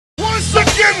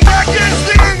Getting back is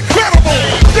the incredible.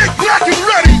 Big black and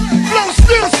ready. Flow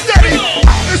still steady.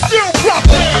 It's still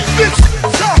proper. Bitch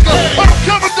talker.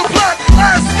 Uncovered the plot.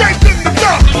 I escaped in the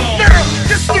dark. Now,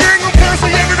 this the ring of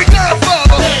Percy and the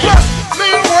Godfather. Plus,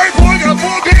 little white boy got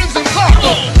more games than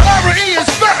Parker. R.E. is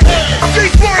back.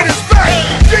 G-Floyd is back.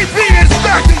 JP is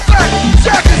back. In fact,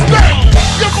 Jack is back.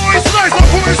 Your boy's nice. I'm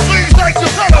pulling strings like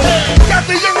Geppetto. Got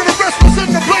the young and the restless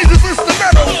in the blazes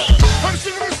instrumental. I'm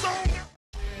singing the song.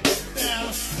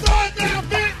 Start now,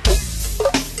 bitch.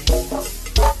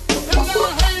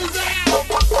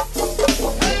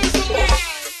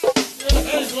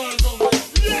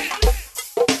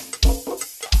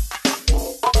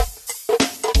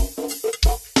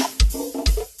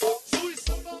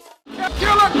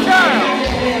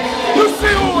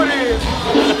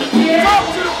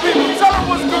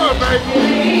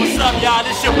 What's up, y'all?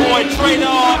 This your boy Trae,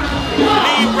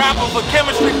 lead rapper for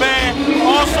Khemistry band.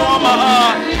 Also, I'm a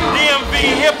DMV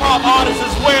hip-hop artist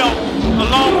as well,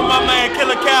 along with my man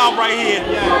Killer Cow right here.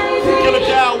 Killer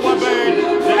Cow, one band,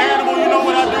 the animal, you know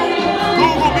what I do.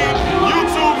 Google me,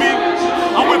 YouTube me.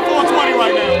 I'm with 420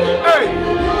 right now. Hey,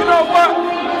 you know what?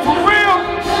 For real,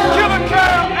 Killer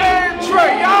Cow and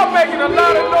Trae, y'all making a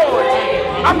lot of noise.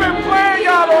 I've been playing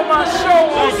y'all on my show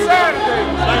on Saturday.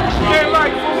 And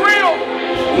like, for real,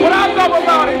 what I love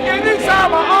about it,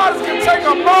 anytime an artist can take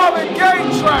a Marvin Gaye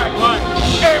track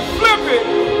and flip it,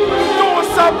 doing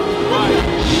something.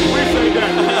 We say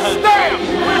that. Stamp.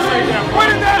 We say that. How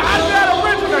did that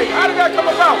originate? How did that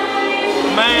come about?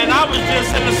 Man, I was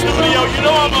just in the studio. You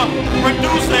know I'm a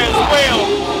producer as well.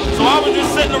 So I was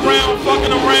just sitting around,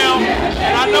 fucking around,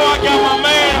 and I know I got my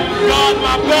man guard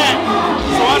my back.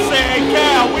 So I said, hey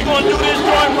Cal, we gonna do this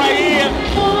joint right here.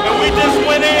 And we just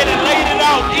went in and laid it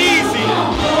out easy.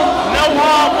 No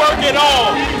hard work at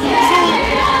all. Two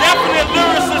definite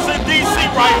lyricists in DC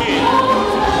right here.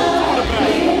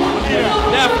 Yeah,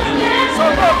 definitely. So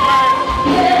look,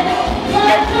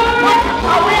 man,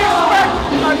 are we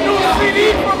expecting a new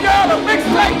CD from y'all, a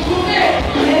mixtape?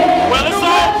 Well, it's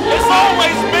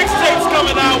always mixtapes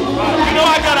coming out. You know,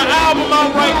 I got an album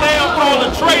out right now called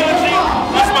The Trilogy.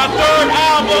 That's my third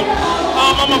album.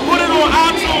 I'm gonna put it on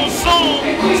iTunes soon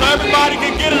so everybody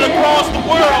can get it across the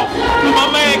world. And my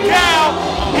man Cal,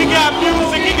 he got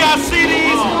music, he got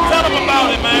CDs. Tell him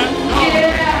about it, man.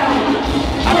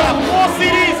 I got 4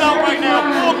 CDs out right now,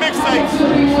 4 mixtapes.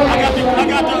 I got the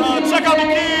Check Out the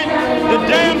Kid, the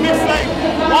Damn mixtape,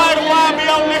 Why the Why be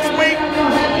out next week.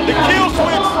 The Kill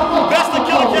Switch, Best of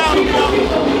Killer Cow to be out.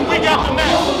 We got the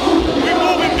next. We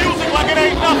moving music like it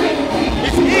ain't nothing.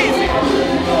 It's easy.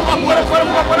 What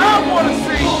I want to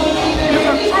see is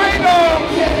a Trae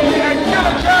and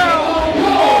Killer Cow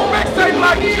mixtape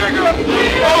like Jigger.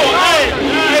 Oh,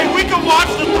 hey, we can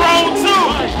watch The Throne too.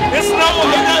 It's no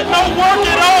work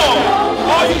at all.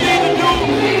 All you need to do,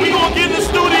 we gonna get in the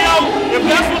studio. If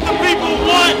that's what the people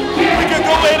want, we can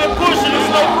go ahead and push it. It's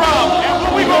no problem.